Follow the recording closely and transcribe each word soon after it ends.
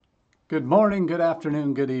Good morning, good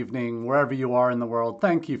afternoon, good evening, wherever you are in the world.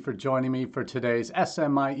 Thank you for joining me for today's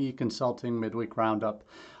SMIE Consulting Midweek Roundup.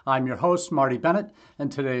 I'm your host, Marty Bennett,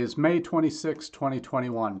 and today is May 26,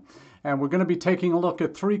 2021. And we're going to be taking a look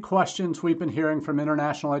at 3 questions we've been hearing from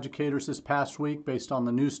international educators this past week based on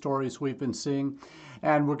the news stories we've been seeing.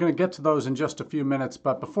 And we're going to get to those in just a few minutes.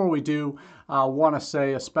 But before we do, I want to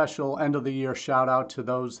say a special end of the year shout out to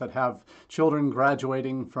those that have children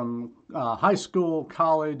graduating from high school,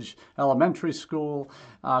 college, elementary school,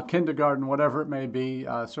 kindergarten, whatever it may be.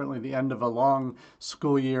 Certainly the end of a long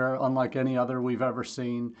school year, unlike any other we've ever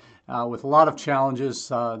seen, with a lot of challenges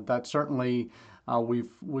that certainly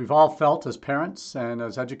we've all felt as parents and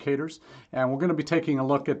as educators, and we're going to be taking a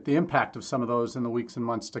look at the impact of some of those in the weeks and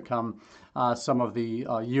months to come, some of the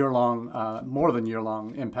more than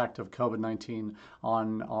year-long impact of COVID-19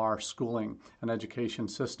 on our schooling and education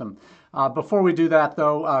system. Before we do that,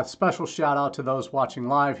 though, a special shout out to those watching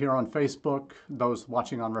live here on Facebook, those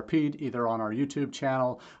watching on repeat, either on our YouTube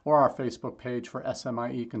channel or our Facebook page for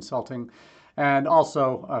SMIE Consulting. And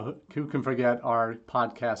also, who can forget our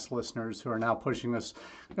podcast listeners who are now pushing us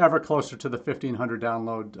ever closer to the 1,500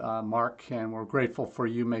 download mark. And we're grateful for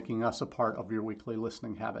you making us a part of your weekly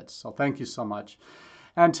listening habits. So thank you so much.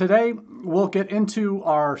 And today we'll get into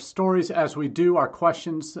our stories as we do, our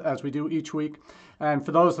questions as we do each week. And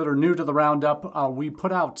for those that are new to the Roundup, we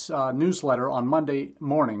put out a newsletter on Monday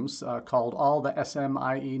mornings called All the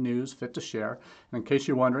SMIE News Fit to Share. And in case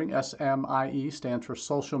you're wondering, SMIE stands for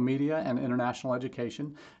Social Media and International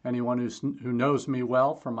Education. Anyone who knows me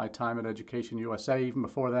well from my time at Education USA, even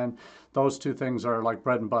before then, those two things are like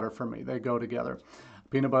bread and butter for me. They go together.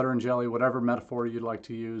 Peanut butter and jelly, whatever metaphor you'd like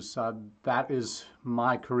to use, that is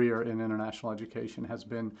my career in international education, has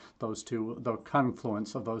been those two, the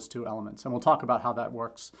confluence of those two elements. And we'll talk about how that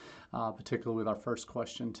works, particularly with our first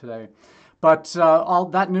question today. But all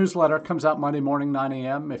that newsletter comes out Monday morning, 9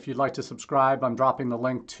 a.m. If you'd like to subscribe, I'm dropping the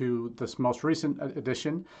link to this most recent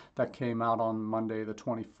edition that came out on Monday, the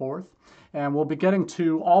 24th. And we'll be getting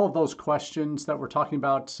to all of those questions that we're talking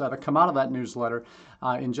about that come out of that newsletter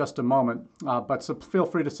in just a moment. But feel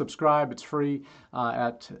free to subscribe. It's free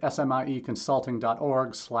at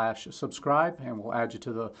smieconsulting.org/subscribe, and we'll add you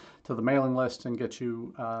to the mailing list and get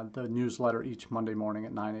you the newsletter each Monday morning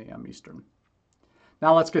at 9 a.m. Eastern.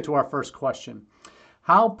 Now let's get to our first question.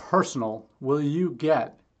 How personal will you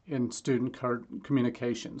get in student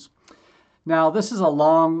communications? Now, this is a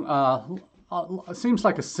long, it seems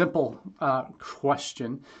like a simple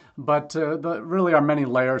question, but there really are many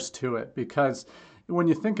layers to it, because when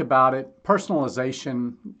you think about it,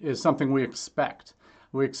 personalization is something we expect.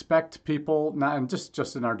 We expect people, not and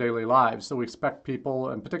just in our daily lives, so we expect people,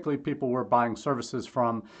 and particularly people we're buying services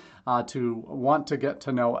from, to want to get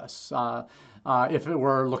to know us. If it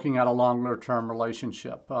were looking at a longer-term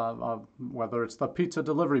relationship, whether it's the pizza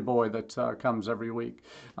delivery boy that comes every week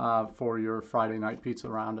for your Friday night pizza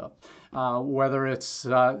roundup, whether it's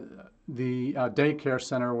the daycare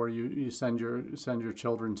center where you send your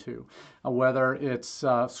children to, whether it's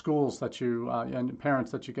schools that you and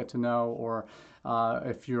parents that you get to know, or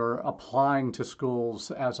if you're applying to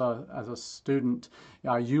schools as a student,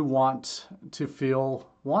 you want to feel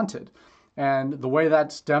wanted. And the way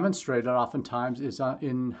that's demonstrated oftentimes is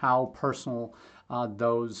in how personal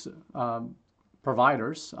those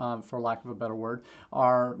providers, for lack of a better word,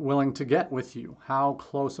 are willing to get with you. How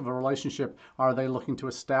close of a relationship are they looking to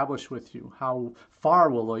establish with you? How far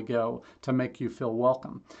will they go to make you feel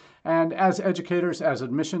welcome? And as educators, as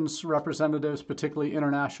admissions representatives, particularly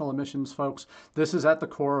international admissions folks, this is at the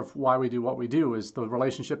core of why we do what we do, is the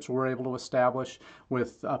relationships we're able to establish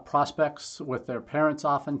with prospects, with their parents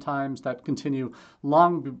oftentimes, that continue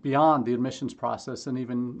long beyond the admissions process and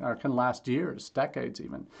even can last years, decades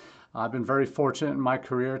even. I've been very fortunate in my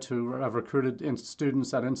career to have recruited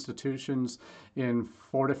students at institutions in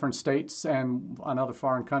 4 different states and another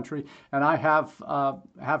foreign country, and I have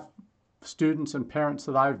students and parents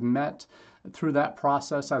that I've met through that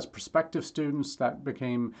process as prospective students that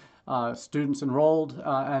became students enrolled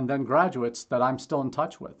and then graduates that I'm still in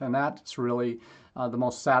touch with. And that's really one of the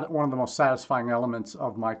most satisfying elements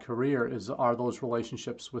of my career are those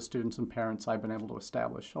relationships with students and parents I've been able to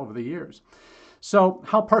establish over the years. So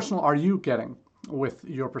how personal are you getting with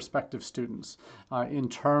your prospective students in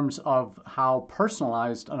terms of how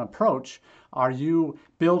personalized an approach are you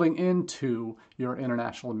building into your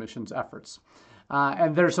international admissions efforts?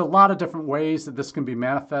 And there's a lot of different ways that this can be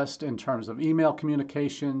manifest in terms of email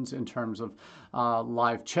communications, in terms of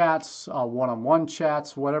live chats, one-on-one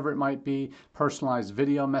chats, whatever it might be, personalized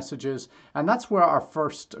video messages. And that's where our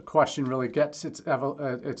first question really gets its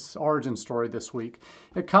origin story this week.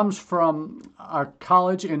 It comes from a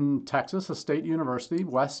college in Texas, a state university,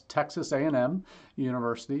 West Texas A&M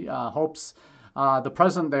University. The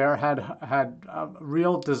president there had a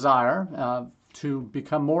real desire to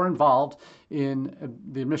become more involved in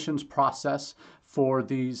the admissions process for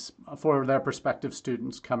their prospective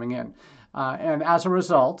students coming in. And as a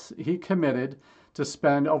result, he committed to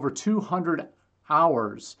spend over 200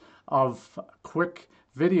 hours of quick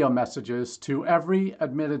video messages to every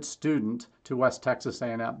admitted student to West Texas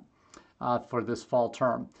A&M for this fall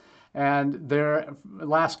term. And their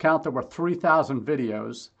last count, there were 3,000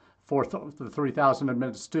 videos for the 3,000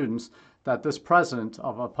 admitted students that this president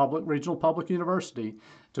of a regional public university,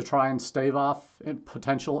 to try and stave off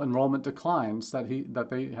potential enrollment declines that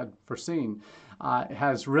they had foreseen,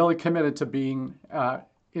 has really committed to being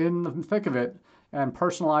in the thick of it and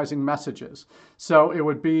personalizing messages. So it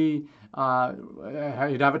would be, you'd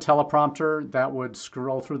have a teleprompter that would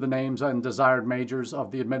scroll through the names and desired majors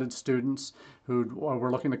of the admitted students who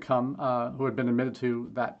were looking to come, who had been admitted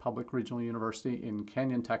to that public regional university in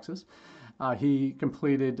Canyon, Texas. He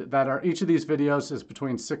completed that. Each of these videos is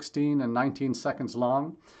between 16 and 19 seconds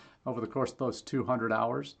long over the course of those 200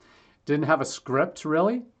 hours. Didn't have a script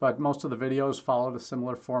really, but most of the videos followed a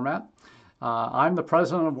similar format. I'm the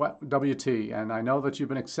president of WT, and I know that you've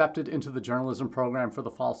been accepted into the journalism program for the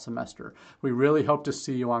fall semester. We really hope to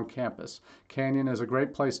see you on campus. Canyon is a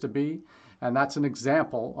great place to be, and that's an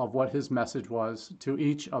example of what his message was to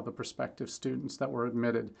each of the prospective students that were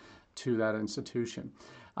admitted to that institution.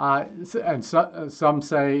 And some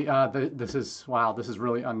say this is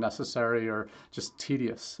really unnecessary or just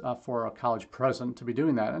tedious for a college president to be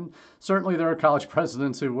doing that. And certainly there are college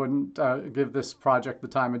presidents who wouldn't give this project the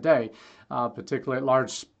time of day, particularly at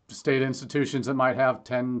large state institutions that might have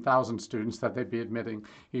 10,000 students that they'd be admitting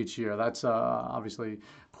each year. That's obviously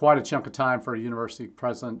quite a chunk of time for a university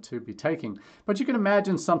president to be taking. But you can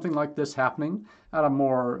imagine something like this happening at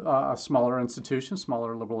a smaller institution,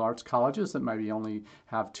 smaller liberal arts colleges that maybe only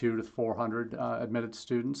have 200 to 400 admitted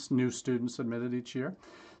students, new students admitted each year.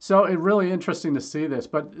 So it's really interesting to see this.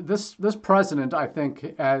 But this president, I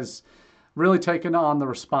think, has really taken on the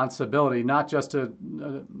responsibility not just to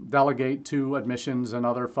delegate to admissions and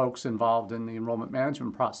other folks involved in the enrollment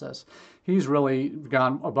management process. He's really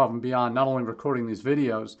gone above and beyond, not only recording these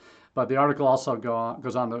videos, but the article also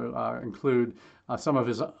goes on to include some of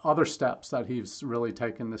his other steps that he's really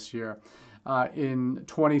taken this year.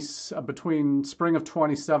 Between spring of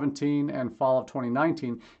 2017 and fall of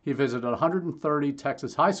 2019, he visited 130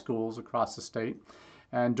 Texas high schools across the state.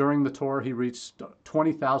 And during the tour, he reached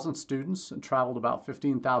 20,000 students and traveled about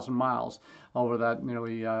 15,000 miles over that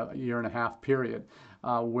nearly year and a half period,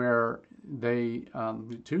 where they,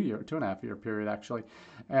 2.5 year period actually,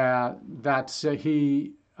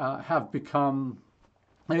 he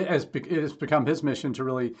it has become his mission to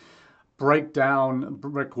really break down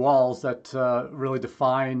brick walls that really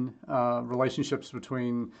define relationships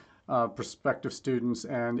between prospective students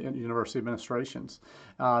and university administrations.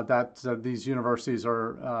 These universities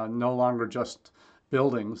are no longer just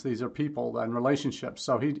buildings; these are people and relationships.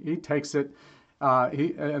 So he takes it.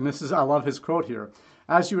 And this is, I love his quote here.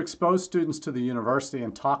 As you expose students to the university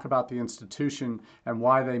and talk about the institution and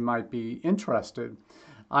why they might be interested,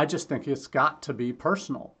 I just think it's got to be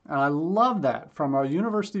personal. And I love that from a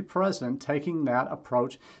university president taking that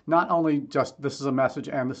approach, not only just this is a message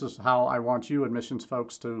and this is how I want you admissions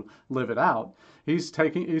folks to live it out. He's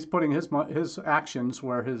putting his actions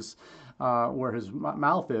where his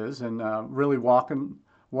mouth is, and really walking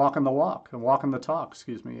the talk,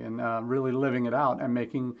 and really living it out and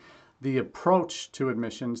making the approach to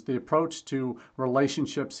admissions, the approach to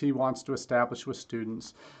relationships he wants to establish with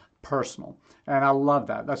students, personal. And I love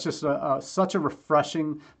that. That's just such a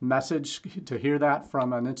refreshing message to hear that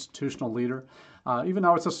from an institutional leader. Even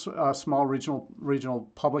though it's a small regional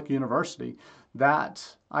public university, that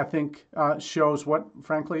I think shows what,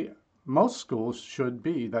 frankly, most schools should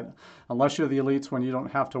be. That unless you're the elites, when you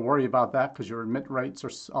don't have to worry about that because your admit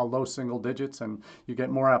rates are low single digits and you get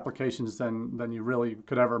more applications than you really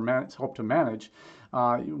could ever hope to manage,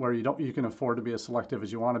 where you can afford to be as selective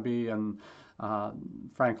as you want to be, and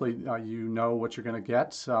Frankly, you know what you're going to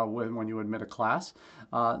get when you admit a class.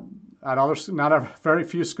 At others, very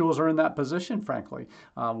few schools are in that position, frankly,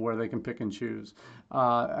 where they can pick and choose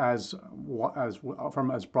from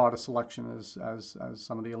as broad a selection as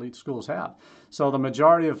some of the elite schools have. So the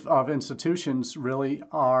majority of institutions really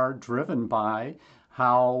are driven by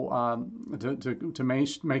how to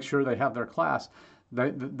make sure they have their class.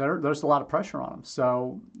 There's a lot of pressure on them.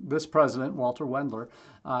 So this president, Walter Wendler,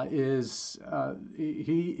 is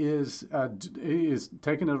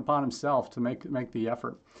taking it upon himself to make the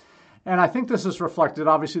effort. And I think this is reflected.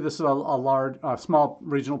 Obviously, this is a small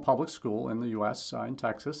regional public school in the U.S., in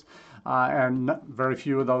Texas, and very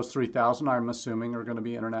few of those 3,000, I'm assuming, are going to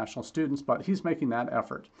be international students. But he's making that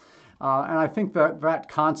effort. And I think that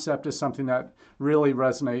concept is something that really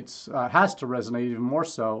resonates, has to resonate even more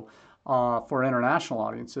so for international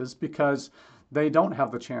audiences, because they don't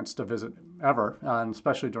have the chance to visit ever, and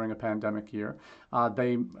especially during a pandemic year.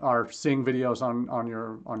 They are seeing videos on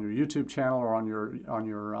your YouTube channel or on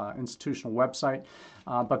your institutional website,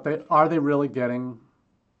 but are they really getting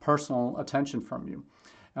personal attention from you?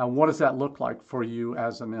 What does that look like for you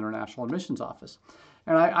as an international admissions office?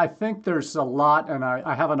 And I think there's a lot, and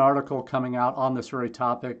I have an article coming out on this very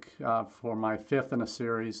topic for my 5th in a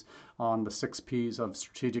series on the 6 Ps of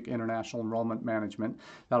Strategic International Enrollment Management.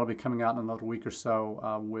 That'll be coming out in another week or so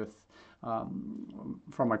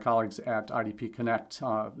from my colleagues at IDP Connect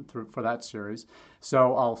for that series.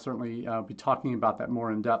 So I'll certainly be talking about that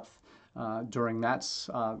more in depth during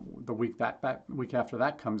the week after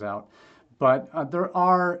that comes out. But there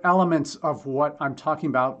are elements of what I'm talking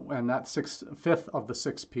about, and that 5th of the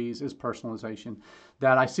 6 Ps is personalization,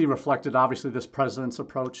 that I see reflected. Obviously, this president's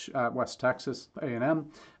approach at West Texas A&M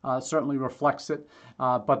certainly reflects it.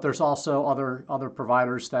 But there's also other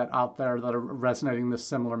providers out there that are resonating this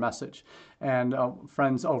similar message. And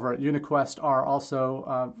friends over at UniQuest are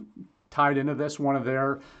also tied into this. One of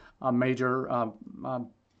their major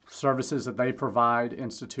services that they provide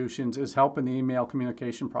institutions is help in the email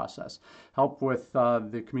communication process, help with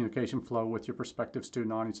the communication flow with your prospective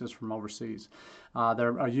student audiences from overseas.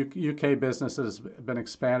 Their UK business has been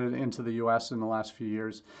expanded into the US in the last few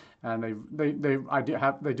years, and they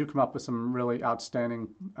do come up with some really outstanding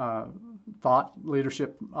thought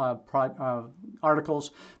leadership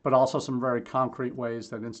articles, but also some very concrete ways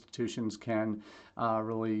that institutions can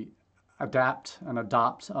really adapt and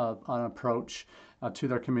adopt an approach to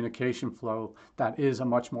their communication flow that is a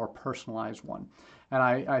much more personalized one. And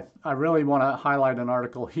I really want to highlight an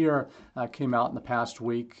article here that came out in the past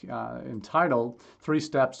week entitled 3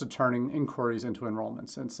 Steps to Turning Inquiries into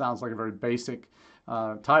Enrollments. And it sounds like a very basic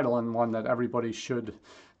title, and one that everybody should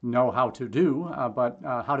know how to do, but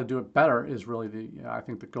how to do it better is really I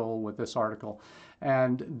think the goal with this article.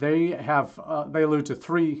 And they allude to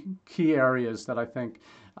 3 key areas that I think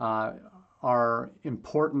are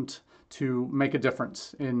important to make a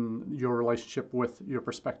difference in your relationship with your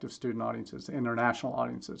prospective student audiences, international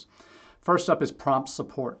audiences. First up is prompt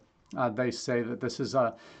support. They say that this is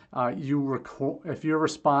if you're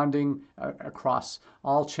responding across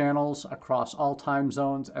all channels, across all time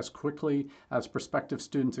zones, as quickly as prospective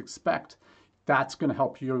students expect, that's going to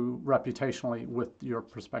help you reputationally with your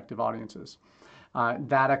prospective audiences.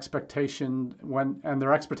 That expectation, and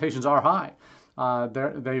their expectations are high.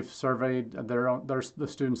 They've surveyed the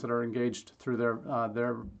students that are engaged through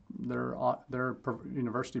their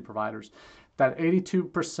university providers, that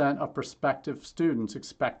 82% of prospective students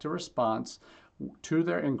expect a response to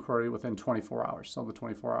their inquiry within 24 hours. So the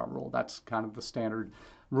 24-hour rule, that's kind of the standard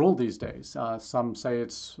rule these days. Some say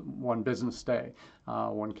it's 1 business day,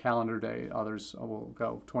 1 calendar day. Others will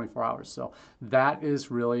go 24 hours. So that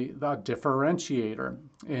is really the differentiator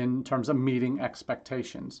in terms of meeting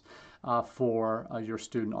expectations for your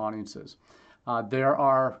student audiences. There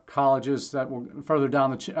are colleges that will further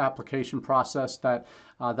down the application process that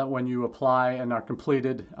when you apply and are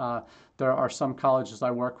completed, there are some colleges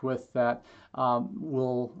I work with that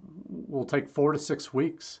will take 4 to 6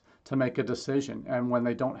 weeks to make a decision, and when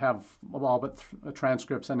they don't have all but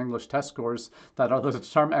transcripts and English test scores that are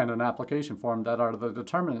and an application form that are the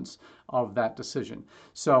determinants of that decision.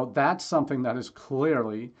 So that's something that is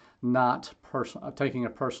clearly not taking a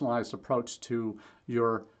personalized approach to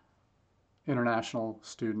your international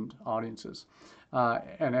student audiences.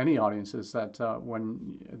 and any audiences, that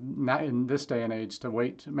when not in this day and age, to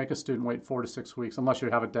make a student wait 4 to 6 weeks, unless you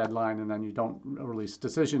have a deadline and then you don't release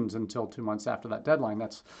decisions until 2 months after that deadline,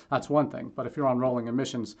 that's one thing. But if you're on rolling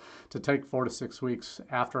admissions, to take 4 to 6 weeks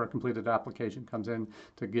after a completed application comes in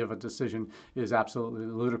to give a decision is absolutely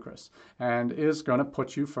ludicrous, and is going to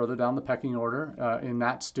put you further down the pecking order in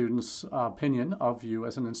that student's opinion of you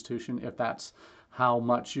as an institution, if that's how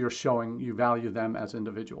much you're showing you value them as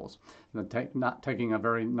individuals, and not taking a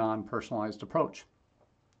very non-personalized approach.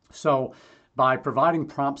 So by providing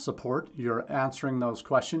prompt support, you're answering those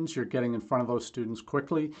questions, you're getting in front of those students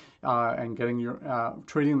quickly, and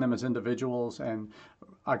treating them as individuals, and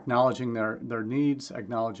acknowledging their needs,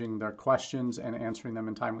 acknowledging their questions, and answering them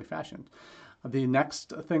in timely fashion. The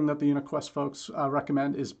next thing that the UniQuest folks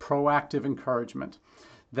recommend is proactive encouragement.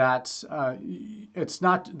 That it's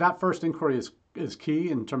not, that first inquiry is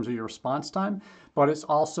key in terms of your response time, but it's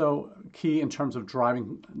also key in terms of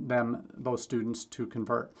driving those students to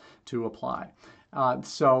convert, to apply.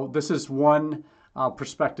 So this is one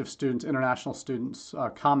prospective students, international students,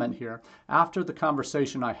 comment here. After the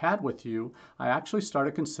conversation I had with you, I actually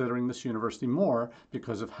started considering this university more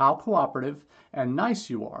because of how cooperative and nice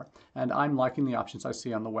you are, and I'm liking the options I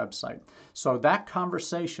see on the website. So that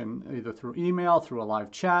conversation, either through email, through a live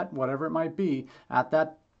chat, whatever it might be, at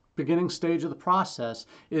that beginning stage of the process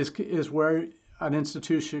is where an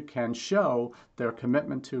institution can show their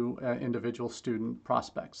commitment to individual student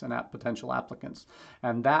prospects and potential applicants.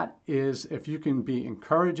 And that is, if you can be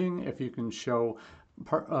encouraging, if you can show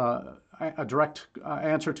a direct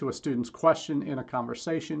answer to a student's question in a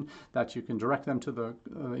conversation, that you can direct them to the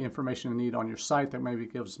information they need on your site that maybe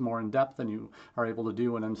gives more in depth than you are able to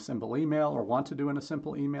do in a simple email or want to do in a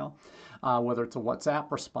simple email, whether it's a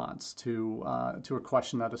WhatsApp response to a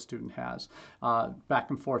question that a student has, back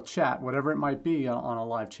and forth chat, whatever it might be on a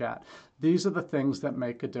live chat. These are the things that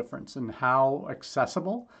make a difference in how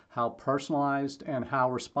accessible, how personalized, and how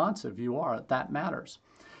responsive you are. That matters.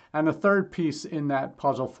 And the third piece in that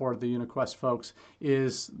puzzle for the UniQuest folks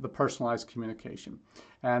is the personalized communication.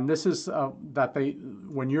 And this is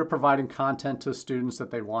when you're providing content to students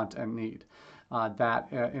that they want and need,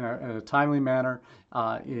 that in a timely manner,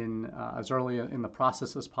 as early in the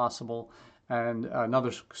process as possible. And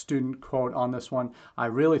another student quote on this one: "I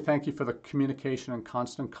really thank you for the communication and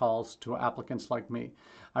constant calls to applicants like me.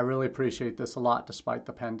 I really appreciate this a lot despite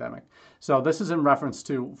the pandemic." So this is in reference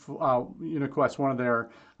to UniQuest. One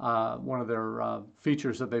of their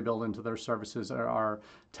features that they build into their services are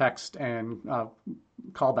text and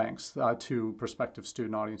call banks to prospective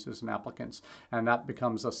student audiences and applicants, and that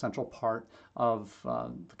becomes a central part of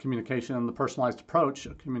the communication and the personalized approach,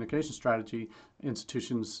 communication strategy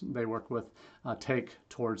institutions they work with take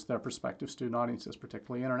towards their prospective student audiences,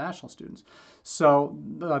 particularly international students. So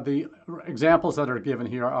the examples that are given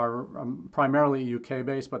here are primarily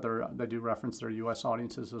UK-based, but they do reference their US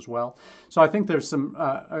audiences as well. So I think there's some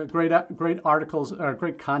great articles,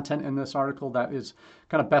 great content in this article that is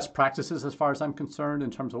kind of best practices as far as I'm concerned in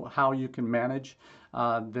terms of how you can manage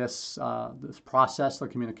this process, the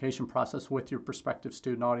communication process with your prospective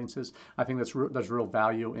student audiences. I think there's real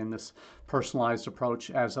value in this personalized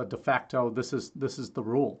approach as a de facto. This is the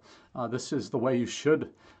rule. This is the way you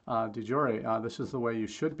should, de jure, this is the way you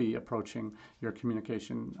should be approaching your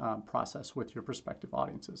communication process with your prospective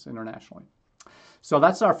audiences internationally. So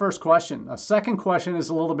that's our first question. A second question is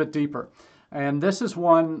a little bit deeper, and this is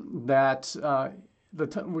one that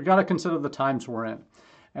we got to consider the times we're in.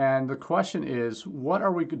 And the question is, what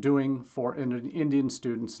are we doing for Indian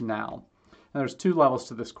students now? And there's two levels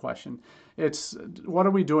to this question. It's what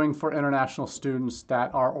are we doing for international students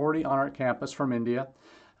that are already on our campus from India,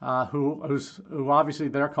 who obviously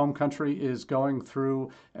their home country is going through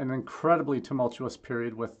an incredibly tumultuous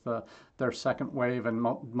period with their second wave and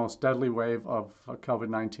most deadly wave of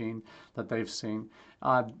COVID-19 that they've seen.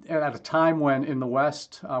 At a time when in the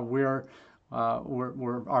West our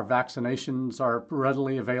vaccinations are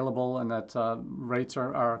readily available and that rates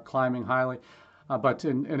are climbing highly. But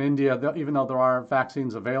in India, even though there are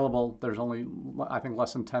vaccines available, there's only, I think,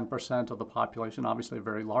 less than 10% of the population, obviously a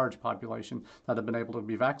very large population, that have been able to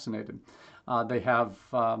be vaccinated. They have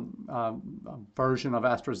a version of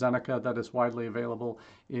AstraZeneca that is widely available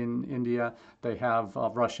in India. They have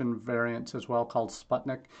Russian variants as well called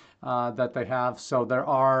Sputnik that they have. So there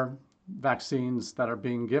are vaccines that are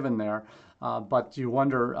being given there. But you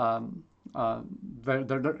wonder,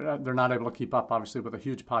 they're not able to keep up, obviously, with a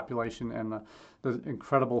huge population and the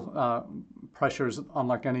incredible pressures,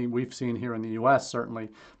 unlike any we've seen here in the U.S., certainly,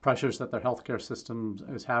 pressures that their healthcare system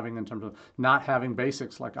is having in terms of not having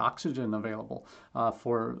basics like oxygen available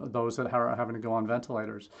for those that are having to go on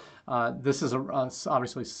ventilators. This is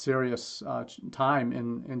obviously serious time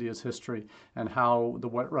in India's history, and how the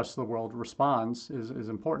rest of the world responds is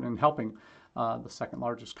important in helping the second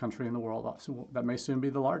largest country in the world, that may soon be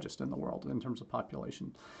the largest in the world in terms of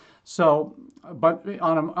population. So, but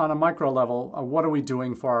on a micro level, what are we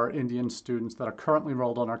doing for our Indian students that are currently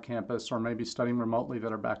enrolled on our campus or maybe studying remotely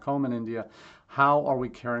that are back home in India? How are we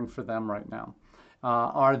caring for them right now?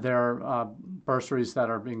 Are there bursaries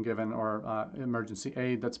that are being given, or emergency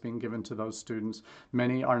aid that's being given to those students?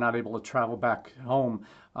 Many are not able to travel back home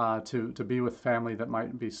to be with family that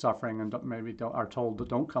might be suffering, and maybe are told that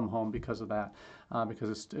don't come home because of that,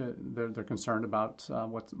 because they're concerned about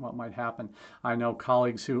what might happen. I know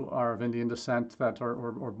colleagues who are of Indian descent that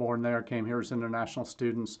were born there, came here as international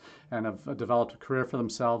students, and have developed a career for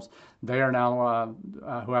themselves. They are now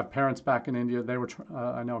who have parents back in India. They were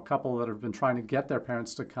I know a couple that have been trying to get their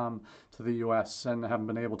parents to come to the U.S. and haven't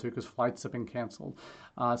been able to because flights have been canceled.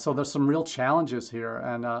 So there's some real challenges here,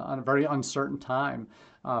 and a very uncertain time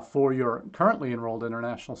for your currently enrolled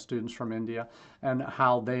international students from India, and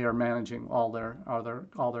how they are managing all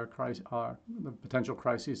their crises, the potential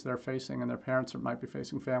crises they're facing, and their parents might be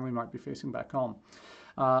facing, family might be facing back home.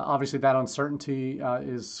 Obviously, that uncertainty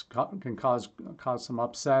can cause some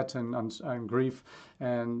upset and grief,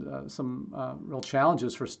 and some real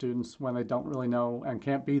challenges for students when they don't really know and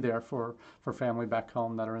can't be there for family back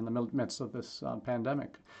home that are in the midst of this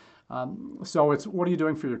pandemic. So it's what are you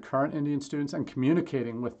doing for your current Indian students, and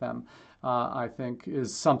communicating with them, I think,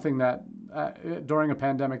 is something that during a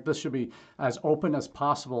pandemic, this should be as open as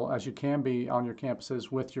possible as you can be on your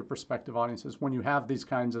campuses with your prospective audiences. When you have these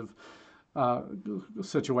kinds of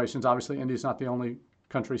situations, obviously India is not the only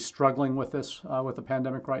country struggling with this, with the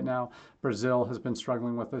pandemic right now. Brazil has been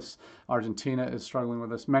struggling with this. Argentina is struggling with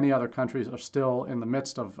this. Many other countries are still in the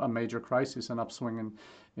midst of a major crisis, an upswing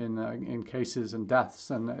in cases and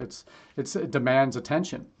deaths, and it demands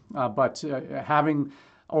attention. But having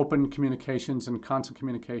open communications and constant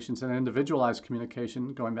communications and individualized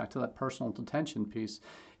communication, going back to that personal attention piece,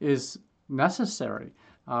 is necessary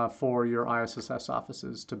for your ISSS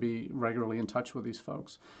offices to be regularly in touch with these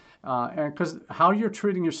folks. And because how you're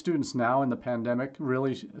treating your students now in the pandemic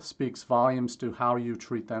really speaks volumes to how you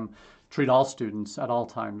treat all students at all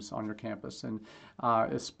times on your campus, and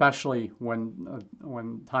especially when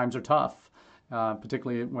times are tough,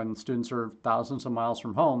 particularly when students are thousands of miles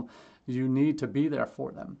from home. You need to be there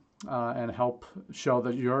for them and help show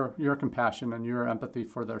that your compassion and your empathy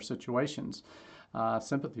for their situations,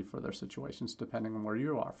 sympathy for their situations, depending on where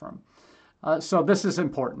you are from. So this is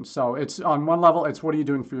important. So it's on one level, it's what are you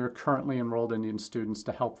doing for your currently enrolled Indian students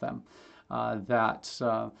to help them?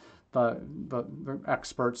 The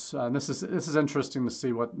experts, and this is interesting to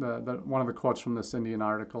see what one of the quotes from this Indian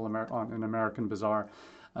article in American Bazaar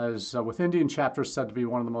is, with Indian chapters said to be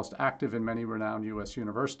one of the most active in many renowned U.S.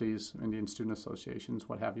 universities, Indian student associations,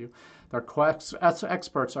 what have you, their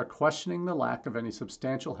experts are questioning the lack of any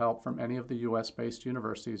substantial help from any of the U.S.-based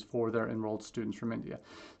universities for their enrolled students from India.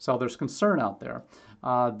 So there's concern out there.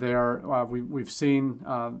 We've seen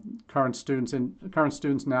current students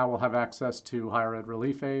now will have access to higher ed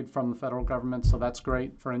relief aid from the federal government, so that's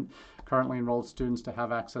great for currently enrolled students to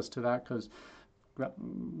have access to that, because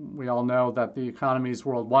we all know that the economies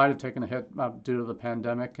worldwide have taken a hit due to the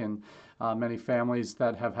pandemic, and many families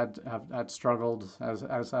that have had struggled,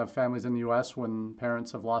 as have families in the U.S. when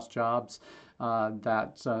parents have lost jobs,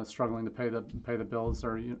 struggling to pay the bills.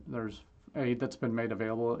 There's aid that's been made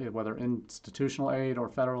available, whether institutional aid or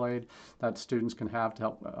federal aid, that students can have to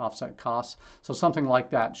help offset costs. So something like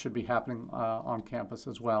that should be happening on campus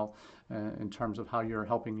as well, in terms of how you're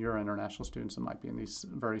helping your international students that might be in these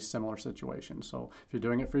very similar situations. So if you're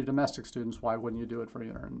doing it for your domestic students, why wouldn't you do it for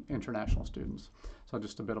your international students? So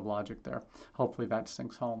just a bit of logic there. Hopefully that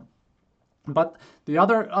sinks home. But the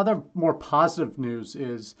other more positive news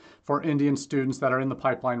is for Indian students that are in the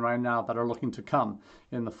pipeline right now that are looking to come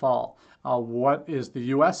in the fall. What is the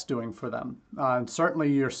U.S. doing for them? And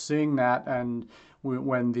certainly you're seeing that, and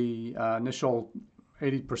when the initial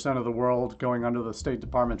 80% of the world going under the State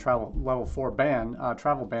Department travel level 4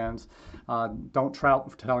 travel bans, don't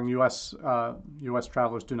travel, telling U.S.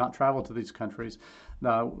 travelers do not travel to these countries.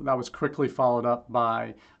 That was quickly followed up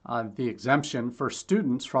by the exemption for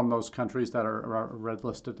students from those countries that are red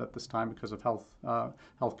listed at this time because of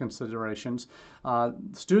health considerations.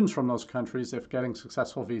 Students from those countries, if getting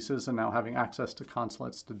successful visas and now having access to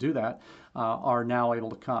consulates to do that, are now able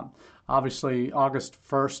to come. Obviously, August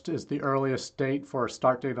 1st is the earliest date for a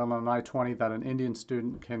start date on an I-20 that an Indian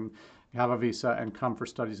student can have a visa and come for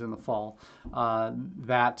studies in the fall.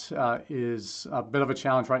 That is a bit of a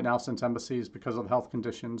challenge right now since embassies, because of health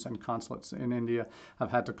conditions, and consulates in India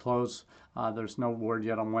have had to close. There's no word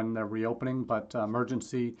yet on when they're reopening, but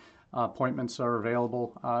emergency appointments are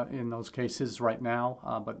available in those cases right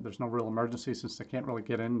now, but there's no real emergency since they can't really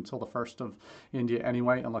get in until the 1st of India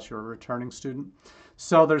anyway, unless you're a returning student.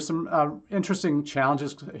 So there's some interesting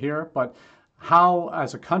challenges here, but how,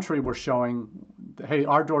 as a country, we're showing, hey,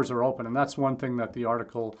 our doors are open. And that's one thing that the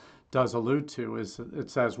article does allude to, is it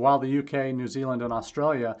says, while the UK, New Zealand, and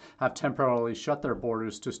Australia have temporarily shut their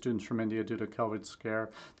borders to students from India due to COVID scare,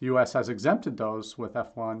 the US has exempted those with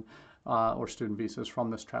F1 or student visas from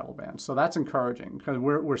this travel ban. So that's encouraging, because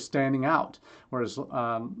we're standing out. Whereas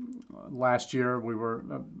last year we were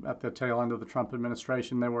at the tail end of the Trump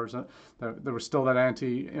administration, there was still that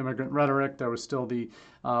anti-immigrant rhetoric. There was still the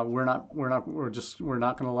we're not going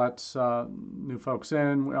to let new folks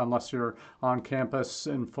in unless you're on campus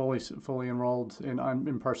and fully enrolled in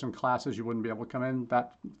in-person classes. You wouldn't be able to come in.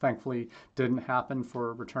 That thankfully didn't happen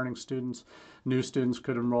for returning students. New students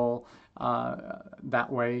could enroll that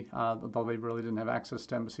way, though they really didn't have access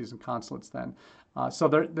to embassies and consulates then. So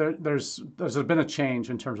there's been a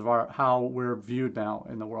change in terms of how we're viewed now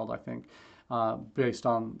in the world, I think, based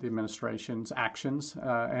on the administration's actions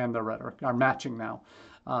and their rhetoric are matching now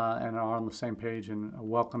and are on the same page and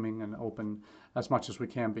welcoming and open as much as we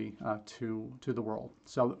can be to the world.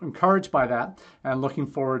 So encouraged by that and looking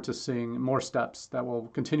forward to seeing more steps that will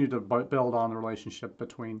continue to build on the relationship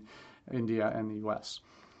between India and the U.S.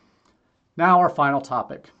 Now our final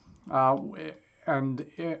topic. I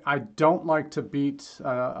don't like to beat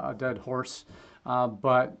a dead horse,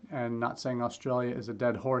 and not saying Australia is a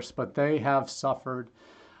dead horse, but they have suffered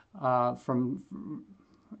from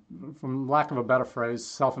lack of a better phrase,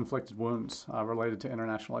 self-inflicted wounds related to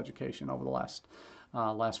international education over the last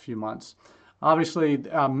few months. Obviously,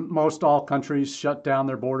 most all countries shut down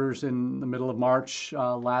their borders in the middle of March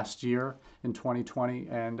last year in 2020,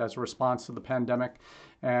 and as a response to the pandemic.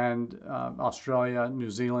 And Australia,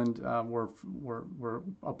 New Zealand were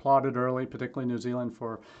applauded early, particularly New Zealand,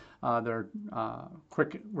 for their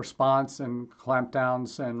quick response and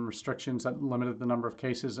clampdowns and restrictions that limited the number of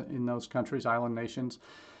cases in those countries, island nations.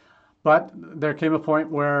 But there came a point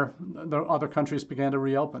where the other countries began to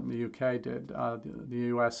reopen. The UK did, the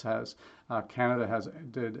US has, Canada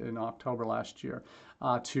did in October last year,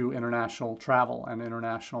 to international travel and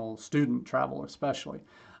international student travel especially.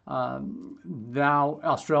 Now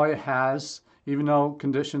Australia has, even though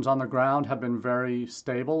conditions on the ground have been very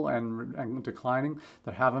stable and declining,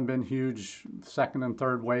 there haven't been huge second and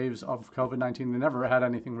third waves of COVID-19. They never had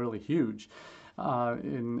anything really huge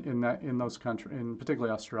in those countries, in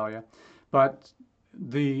particularly Australia. But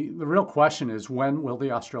the real question is, when will the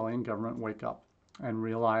Australian government wake up and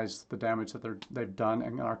realize the damage that they've done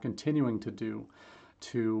and are continuing to do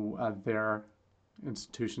to their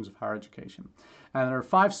institutions of higher education? And there are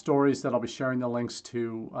 5 stories that I'll be sharing the links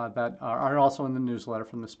to that are also in the newsletter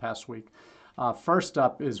from this past week. First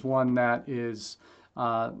up is one that isn't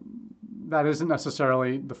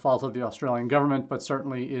necessarily the fault of the Australian government, but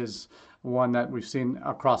certainly is one that we've seen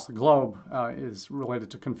across the globe, is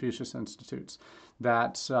related to Confucius Institutes.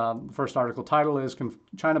 That first article title is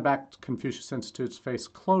China-backed Confucius Institutes face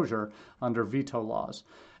closure under veto laws.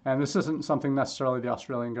 And this isn't something necessarily the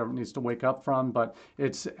Australian government needs to wake up from, but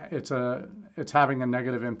it's having a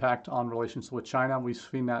negative impact on relations with China. We've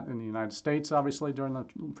seen that in the United States, obviously, during the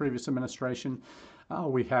previous administration.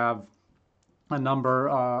 We have a number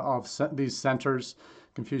of these centers.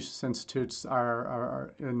 Confucius Institutes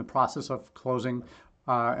are in the process of closing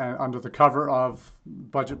and under the cover of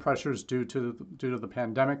budget pressures due to the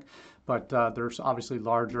pandemic. But there's obviously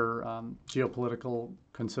larger geopolitical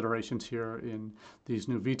considerations here in these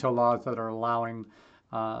new veto laws that are allowing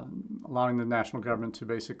the national government to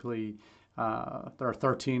basically, there are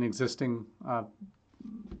 13 existing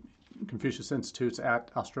Confucius Institutes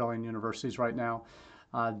at Australian universities right now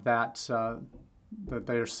that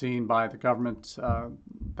they are seen by the government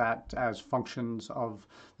that as functions of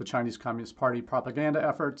the Chinese Communist Party propaganda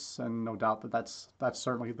efforts, and no doubt that's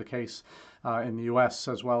certainly the case in the U.S.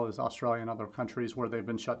 as well as Australia and other countries where they've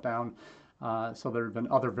been shut down. So there have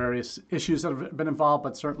been other various issues that have been involved,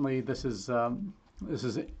 but certainly this is the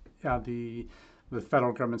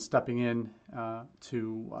federal government stepping in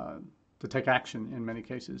to take action in many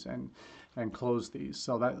cases and close these.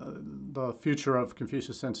 So that the future of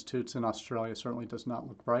Confucius Institutes in Australia certainly does not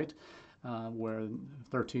look bright. Where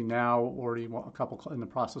 13 now, already a couple in the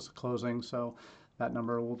process of closing, so that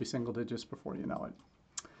number will be single digits before you know it.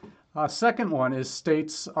 Second one is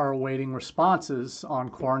states are awaiting responses on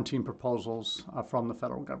quarantine proposals from the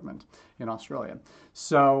federal government in Australia.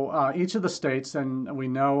 So each of the states, and we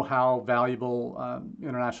know how valuable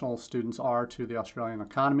international students are to the Australian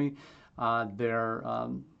economy. They're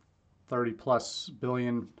 30 plus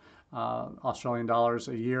billion Australian dollars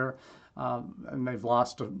a year. And they've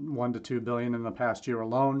lost 1 to 2 billion in the past year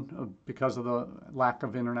alone because of the lack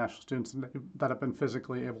of international students that have been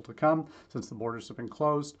physically able to come since the borders have been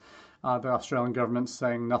closed. The Australian government's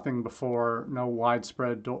saying nothing before no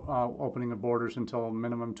widespread opening of borders until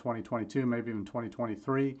minimum 2022, maybe even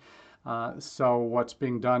 2023. So what's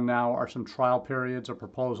being done now are some trial periods or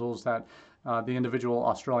proposals that the individual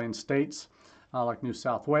Australian states like New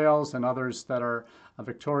South Wales and others that are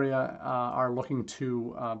Victoria are looking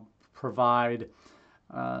to provide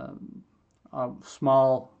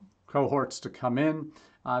small cohorts to come in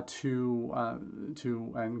and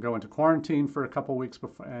go into quarantine for a couple weeks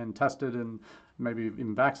before, and tested and maybe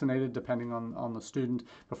even vaccinated, depending on the student,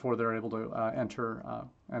 before they're able to enter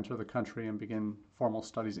the country and begin formal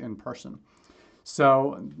studies in person.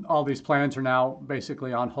 So all these plans are now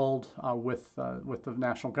basically on hold with the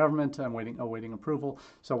national government and awaiting approval.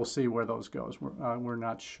 So we'll see where those goes. We're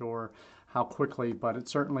not sure how quickly, but it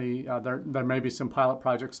certainly there may be some pilot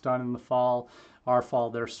projects done in the fall,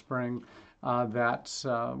 their spring, that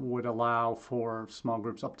would allow for small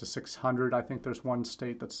groups up to 600. I think there's one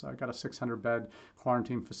state that's got a 600-bed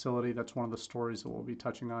quarantine facility. That's one of the stories that we'll be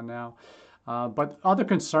touching on now. But other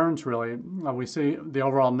concerns, really, we see the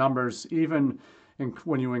overall numbers, even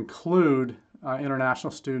when you include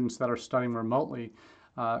international students that are studying remotely,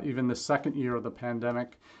 even the second year of the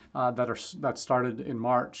pandemic that started in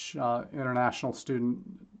March, international student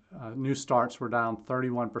new starts were down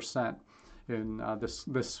 31% in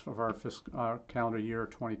this of our calendar year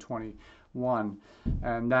 2021,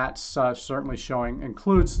 and that's certainly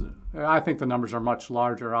includes. I think the numbers are much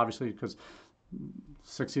larger, obviously, because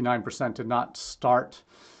 69% did not start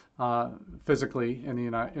physically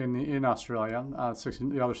in Australia.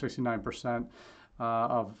 The other 69%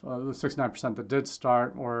 of the 69% that did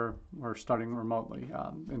start were studying remotely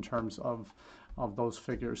in terms of those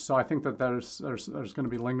figures. So I think that there's going to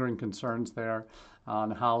be lingering concerns there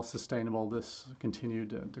on how sustainable this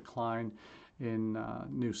continued decline in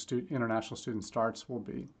international student starts will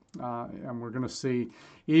be. And we're going to see,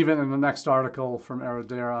 even in the next article from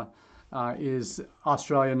Aradera, is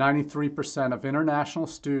Australia, 93% of international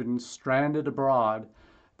students stranded abroad,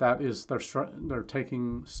 that is, they're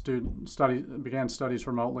taking began studies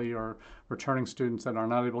remotely, or returning students that are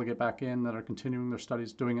not able to get back in, that are continuing their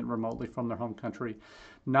studies, doing it remotely from their home country.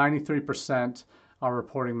 93% are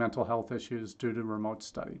reporting mental health issues due to remote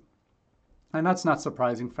study. And that's not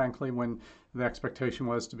surprising, frankly, when the expectation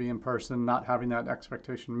was to be in person, not having that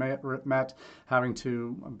expectation met, having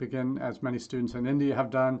to begin, as many students in India have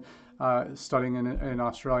done, studying in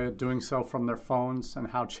Australia, doing so from their phones, and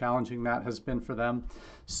how challenging that has been for them.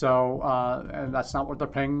 So, and that's not what they're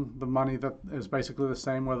paying. The money that is basically the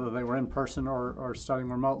same whether they were in person or studying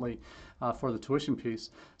remotely for the tuition piece.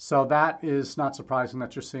 So that is not surprising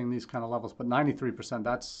that you're seeing these kind of levels, but 93%,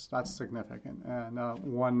 that's significant, and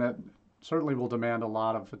one that certainly will demand a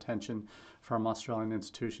lot of attention from Australian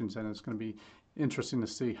institutions, and it's going to be interesting to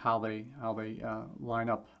see how they line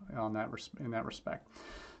up in that respect.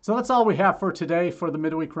 So that's all we have for today for the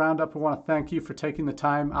Midweek Roundup. I want to thank you for taking the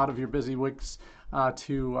time out of your busy weeks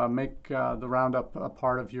to make the Roundup a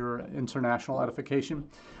part of your international edification.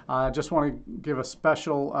 I just want to give a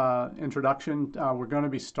special introduction. We're going to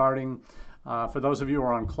be starting, for those of you who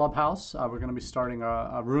are on Clubhouse, we're going to be starting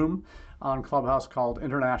a room on Clubhouse called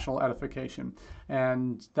International Edification.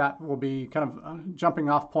 And that will be kind of a jumping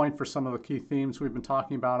off point for some of the key themes we've been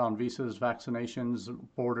talking about on visas, vaccinations,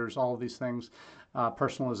 borders, all of these things,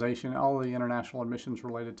 personalization, all of the international admissions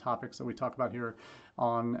related topics that we talk about here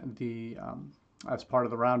on the as part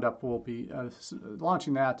of the Roundup. We'll be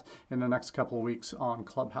launching that in the next couple of weeks on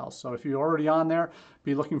Clubhouse. So if you're already on there,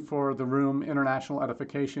 be looking for the room International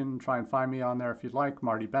Edification. Try and find me on there if you'd like,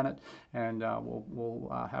 Marty Bennett, and we'll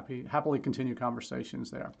happily continue conversations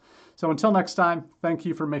there. So until next time, thank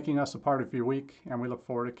you for making us a part of your week, and we look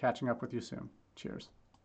forward to catching up with you soon. Cheers.